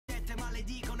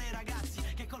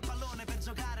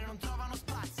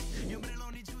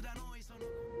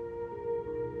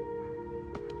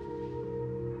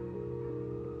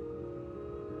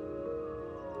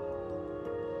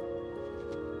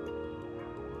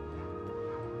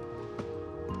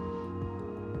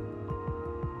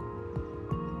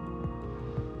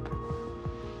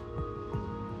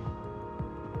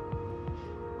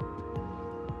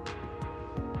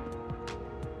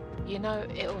You know,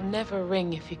 it'll never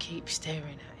ring if you keep staring at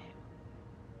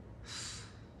it.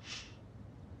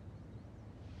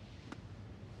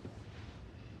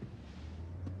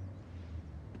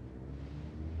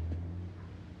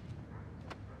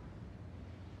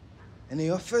 Any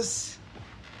offers?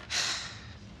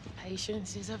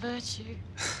 Patience is a virtue.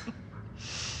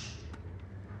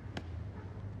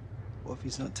 What if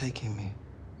he's not taking me?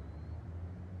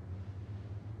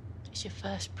 It's your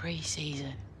first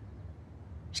pre-season.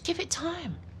 Just give it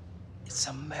time. It's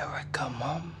America,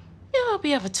 Mom. Yeah, there'll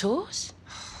be other tours.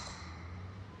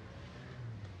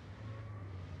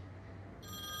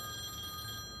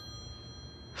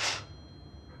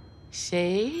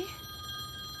 See?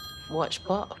 Watch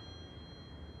Pop.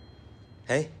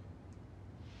 Hey?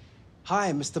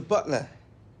 Hi, Mr. Butler.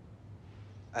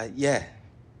 Yeah.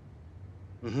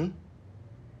 Mm-hmm.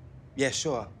 Yeah,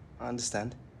 sure. I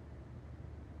understand.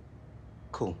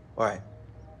 Cool. All right.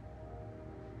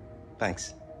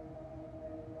 Thanks.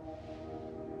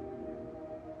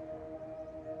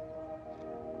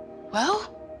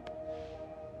 Well?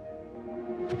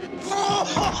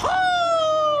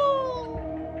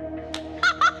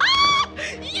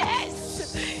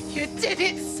 Yes! You did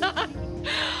it, son!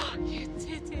 You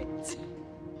did it.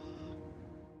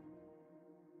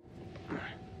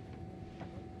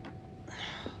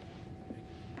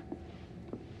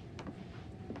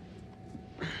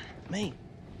 Mate.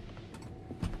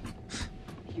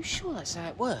 Are you sure that's how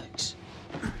it works?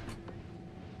 I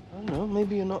don't know.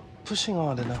 Maybe you're not pushing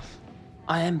hard enough.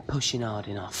 I am pushing hard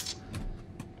enough.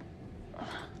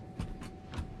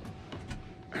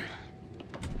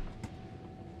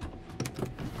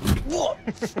 What?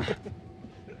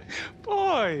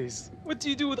 Boys, what do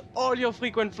you do with all your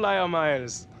frequent flyer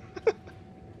miles?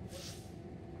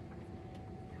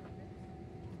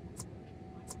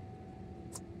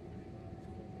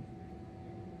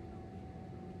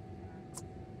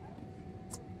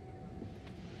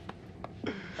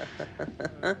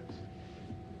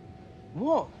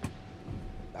 What?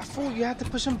 I thought you had to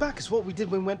push him back. It's what we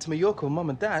did when we went to Mallorca with Mum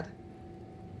and Dad.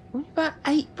 What about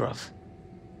 8, bruv?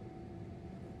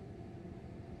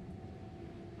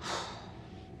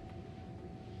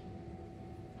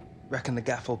 Reckon the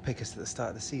gaff will pick us at the start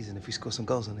of the season if we score some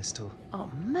goals on this tour.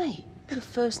 Oh, mate, look at the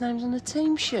first names on the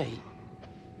team sheet.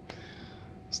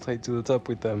 Straight to the top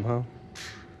with them, huh?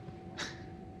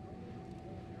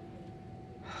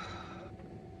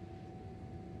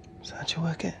 So how'd you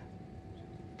work it?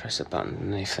 Press a button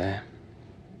underneath there.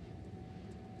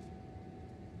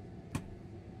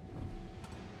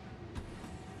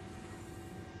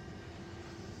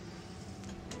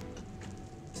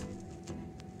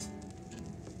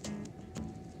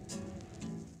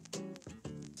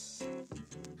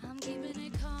 I'm keeping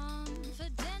it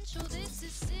confidential. This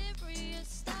is serious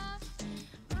stuff.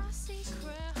 My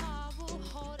secret heart will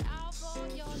hold out for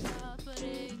your love, but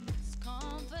it's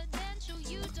confidential.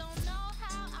 You don't know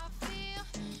how I feel,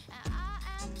 and I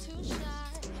am too shy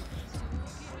to keep it.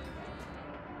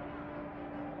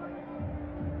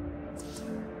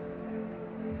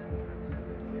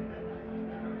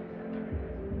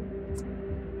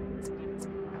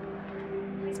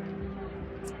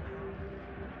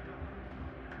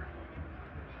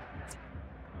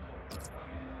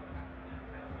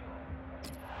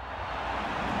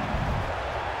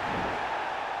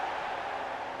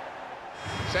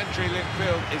 CenturyLink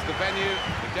Field is the venue.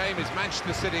 The game is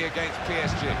Manchester City against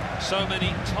PSG. So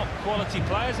many top quality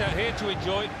players out here to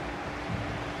enjoy.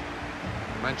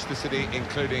 Manchester City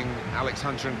including Alex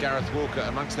Hunter and Gareth Walker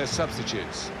amongst their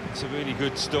substitutes. It's a really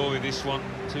good story, this one.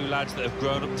 Two lads that have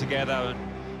grown up together, and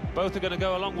both are going to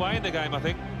go a long way in the game, I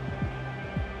think.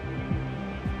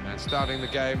 And starting the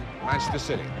game, Manchester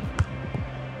City.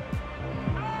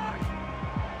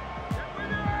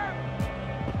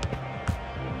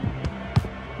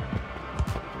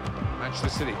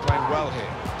 Manchester City playing well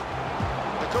here.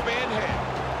 They could be in here.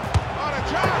 What a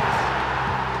chance!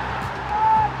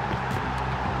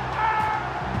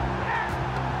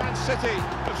 Man City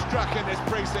have struck in this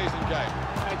pre-season game.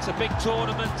 It's a big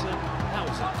tournament, and that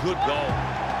was a good goal.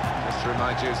 Just to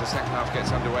remind you, as the second half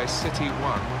gets underway, City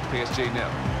 1, PSG 0.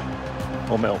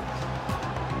 Or Mel.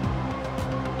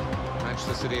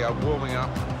 Manchester City are warming up.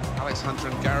 Alex Hunter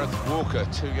and Gareth Walker,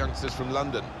 two youngsters from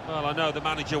London. Well, I know the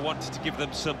manager wanted to give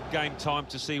them some game time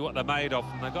to see what they're made of,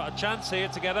 and they've got a chance here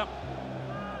together.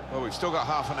 Well, we've still got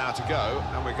half an hour to go,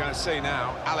 and we're going to see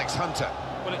now Alex Hunter.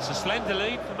 Well, it's a slender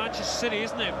lead for Manchester City,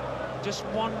 isn't it? Just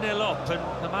 1-0 up,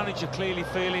 and the manager clearly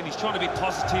feeling he's trying to be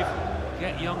positive,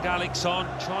 get young Alex on,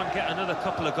 try and get another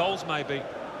couple of goals maybe.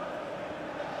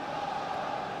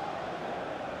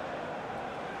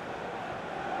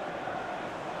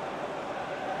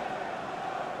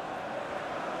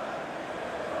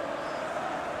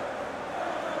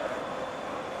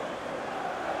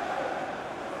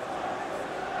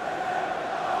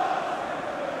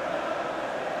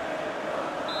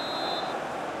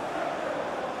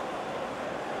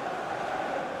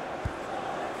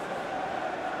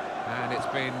 And it's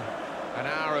been an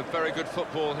hour of very good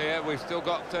football here. We've still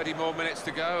got 30 more minutes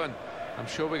to go, and I'm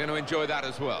sure we're going to enjoy that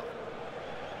as well.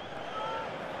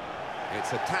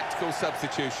 It's a tactical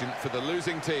substitution for the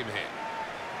losing team here.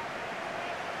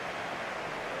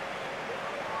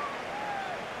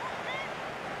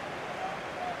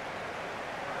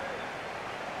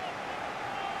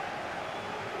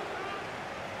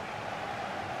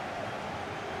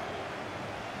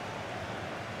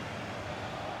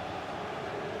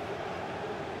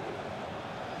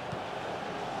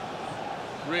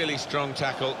 Really strong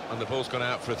tackle, and the ball's gone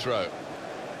out for a throw.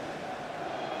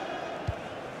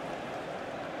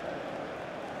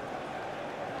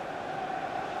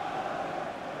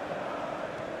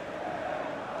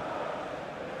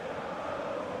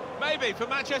 Maybe for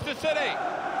Manchester City.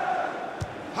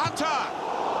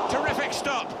 Hunter! Terrific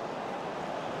stop.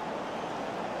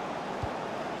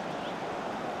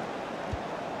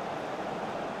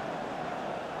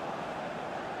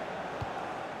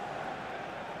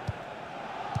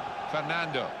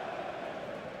 Fernando.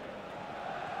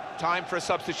 Time for a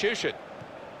substitution.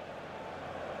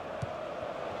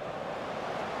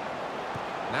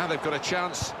 Now they've got a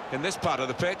chance in this part of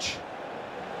the pitch.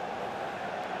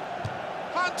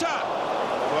 Hunter!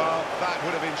 Well, that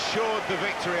would have ensured the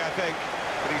victory, I think,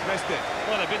 but he's missed it.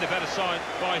 Well, they've been the better side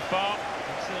by far.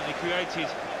 They've certainly created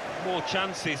more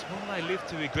chances. Will they live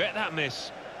to regret that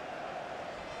miss?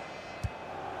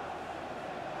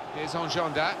 Here's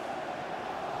Onjonda.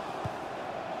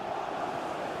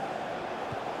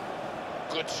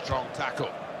 Good strong tackle.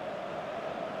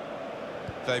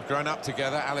 They've grown up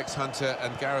together, Alex Hunter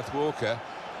and Gareth Walker,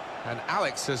 and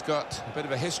Alex has got a bit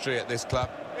of a history at this club.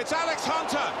 It's Alex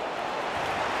Hunter!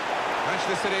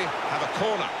 Manchester City have a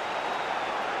corner.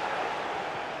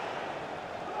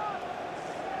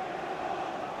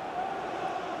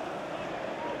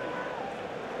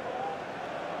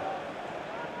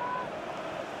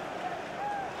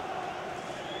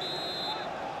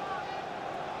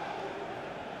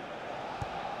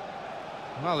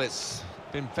 Well, it's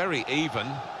been very even.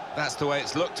 That's the way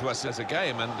it's looked to us as a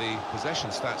game, and the possession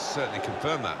stats certainly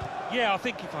confirm that. Yeah, I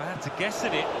think if I had to guess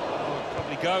at it, I would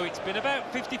probably go. It's been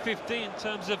about 50-50 in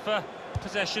terms of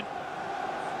possession.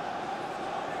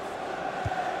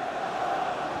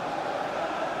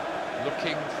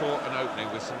 Looking for an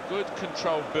opening with some good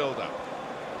controlled build-up.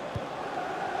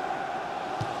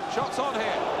 Shots on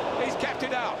here. He's kept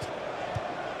it out.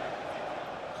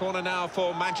 Corner now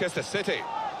for Manchester City.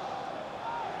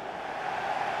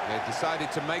 They've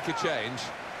decided to make a change,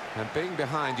 and being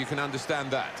behind, you can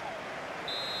understand that.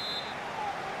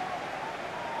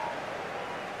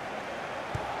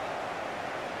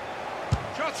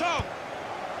 Shot on!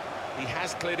 He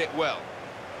has cleared it well.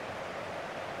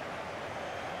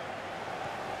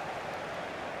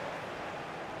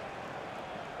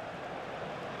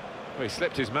 Well, he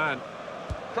slipped his man.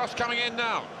 Cross coming in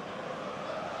now.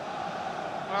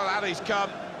 Well, Ali's come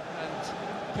and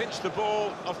pinched the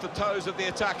ball off the toes of the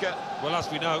attacker. Well,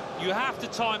 as we know, you have to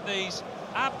time these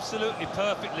absolutely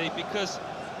perfectly, because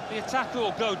the attacker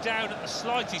will go down at the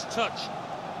slightest touch.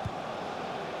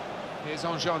 Here's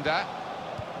Onjonda.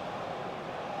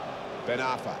 Ben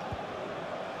Arfa.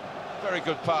 Very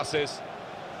good passes.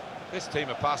 This team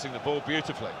are passing the ball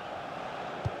beautifully.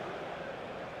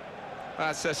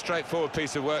 That's a straightforward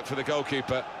piece of work for the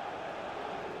goalkeeper.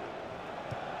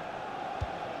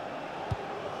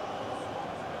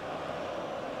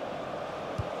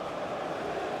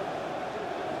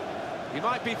 He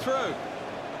might be through.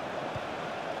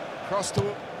 Cross to...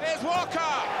 Here's Walker!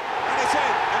 And it's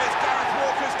in, and it's Gareth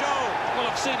Walker's goal. Well,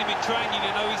 I've seen him in training,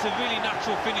 you know, he's a really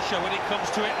natural finisher when it comes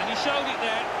to it, and he showed it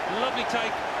there. Lovely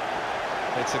take.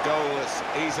 It's a goal that's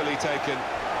easily taken,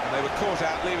 and they were caught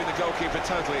out, leaving the goalkeeper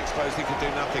totally exposed. He could do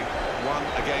nothing. One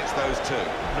against those two.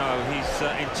 No, he's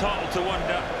entitled to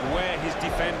wonder where his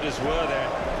defenders were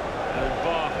there. And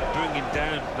bar bringing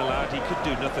down the lad, he could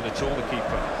do nothing at all, the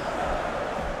keeper.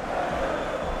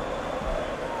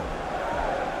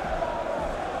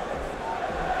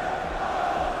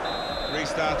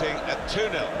 Restarting at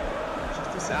 2-0.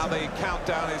 Now the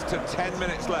countdown is to 10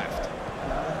 minutes left.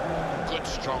 Good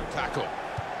strong tackle.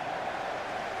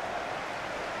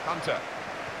 Hunter.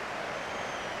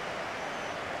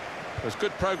 There's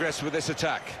good progress with this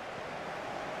attack.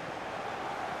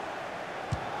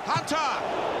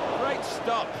 Hunter! Great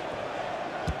stop.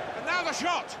 And now the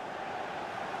shot!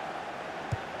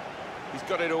 He's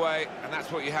got it away, and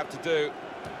that's what you have to do.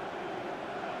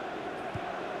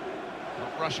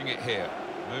 Not rushing it here.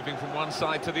 Moving from one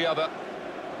side to the other.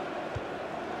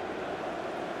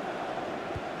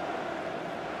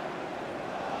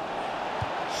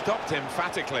 Stopped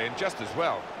emphatically, and just as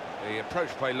well. The approach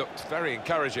play looked very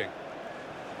encouraging.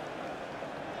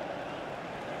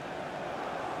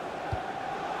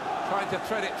 Trying to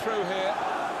thread it through here.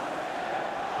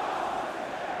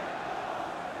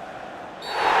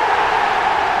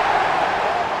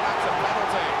 That's a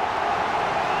penalty.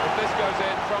 If this goes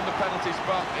in from the penalty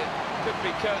spot, it could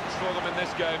be curtains for them in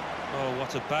this game. Oh,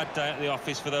 what a bad day at the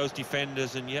office for those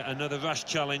defenders, and yet another rash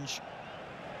challenge.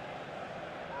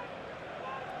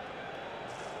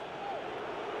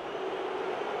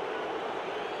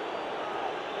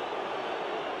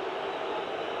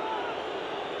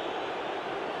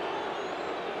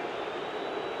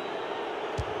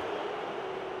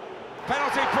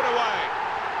 Penalty put away.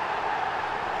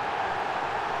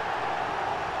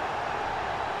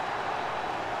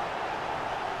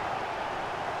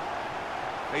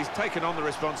 He's taken on the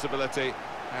responsibility,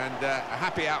 and a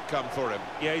happy outcome for him.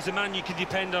 Yeah, he's a man you can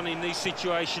depend on in these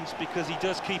situations because he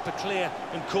does keep a clear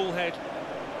and cool head.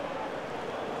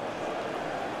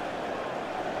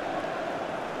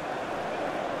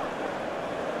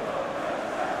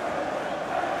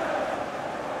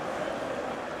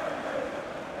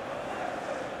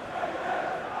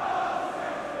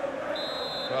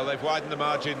 Well, they've widened the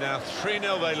margin now.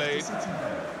 3-0 they lead.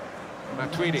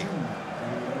 Matuidi.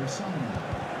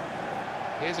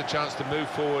 Here's a chance to move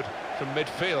forward from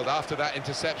midfield after that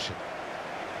interception.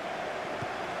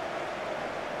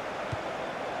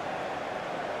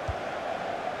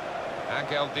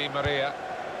 Angel Di Maria.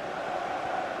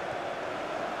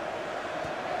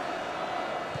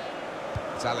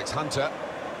 It's Alex Hunter.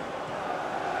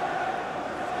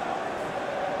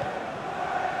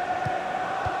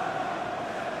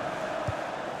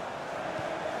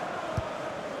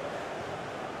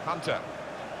 Hunter.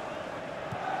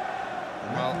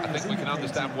 Well, I think we can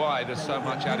understand why there's so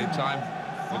much added time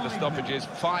with the stoppages.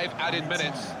 5 added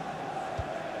minutes.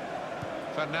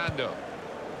 Fernando.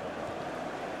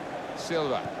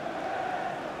 Silva.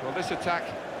 Well, this attack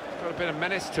has got a bit of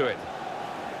menace to it.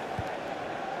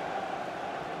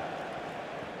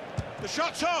 The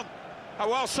shot's on! Oh,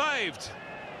 well saved.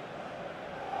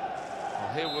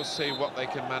 Well, here we'll see what they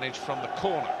can manage from the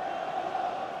corner.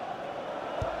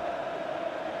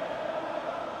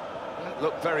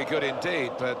 Looked very good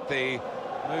indeed, but the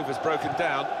move has broken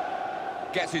down.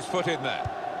 Gets his foot in there.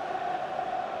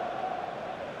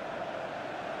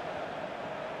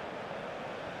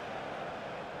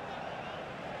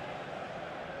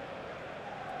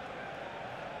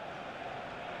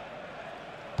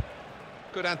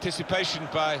 Good anticipation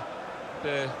by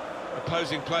the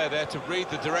opposing player there to read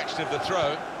the direction of the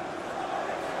throw.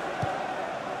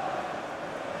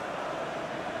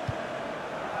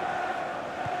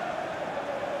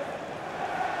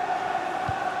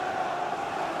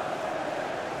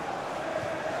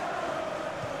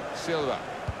 Silva.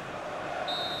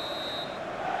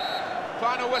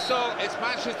 Final whistle, it's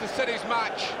Manchester City's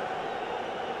match.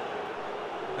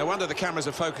 No wonder the cameras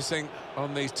are focusing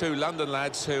on these two London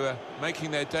lads who are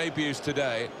making their debuts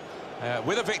today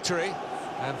with a victory,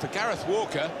 and for Gareth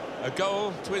Walker, a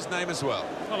goal to his name as well.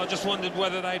 Well, I just wondered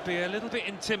whether they'd be a little bit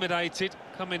intimidated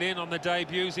coming in on the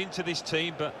debuts into this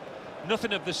team, but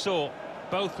nothing of the sort.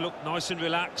 Both looked nice and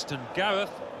relaxed, and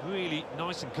Gareth really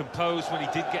nice and composed when he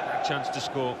did get that chance to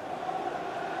score.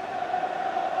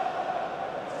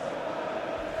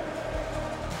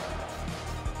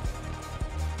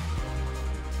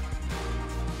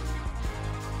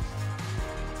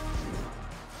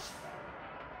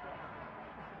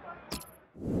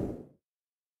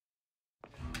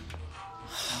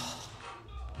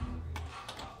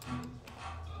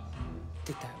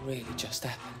 Did that really just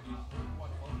happen?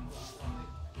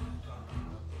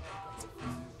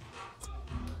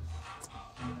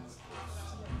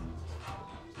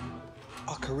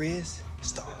 Our careers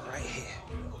start right here.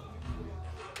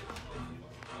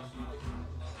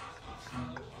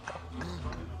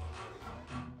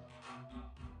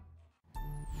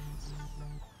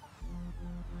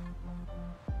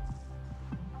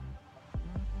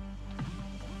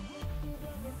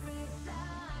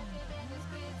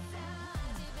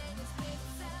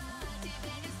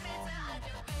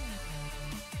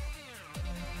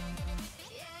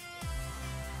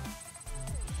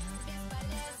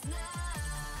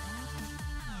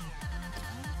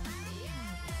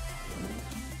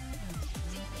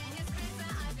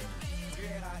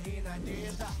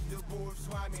 Надежда, любовь с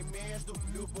вами между,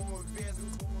 любовь без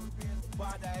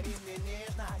подари мне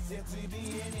нежно,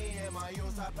 сердцебиение, мое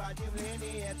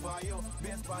сопротивление, твое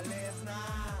бесполезно,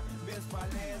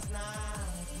 бесполезно.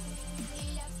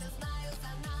 И я все знаю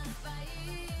за нас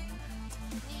двоих.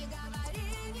 Не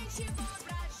говори ничего,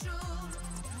 прошу.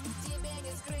 Тебе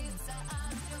не скрыться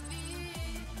от любви.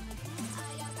 А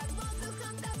я как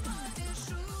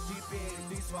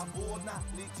свободно,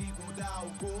 лети куда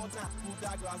угодно,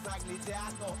 куда глаза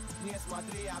глядят, но не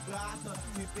смотри обратно.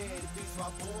 Теперь ты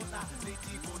свободна,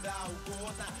 лети куда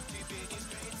угодно, тебе не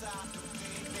скрыться.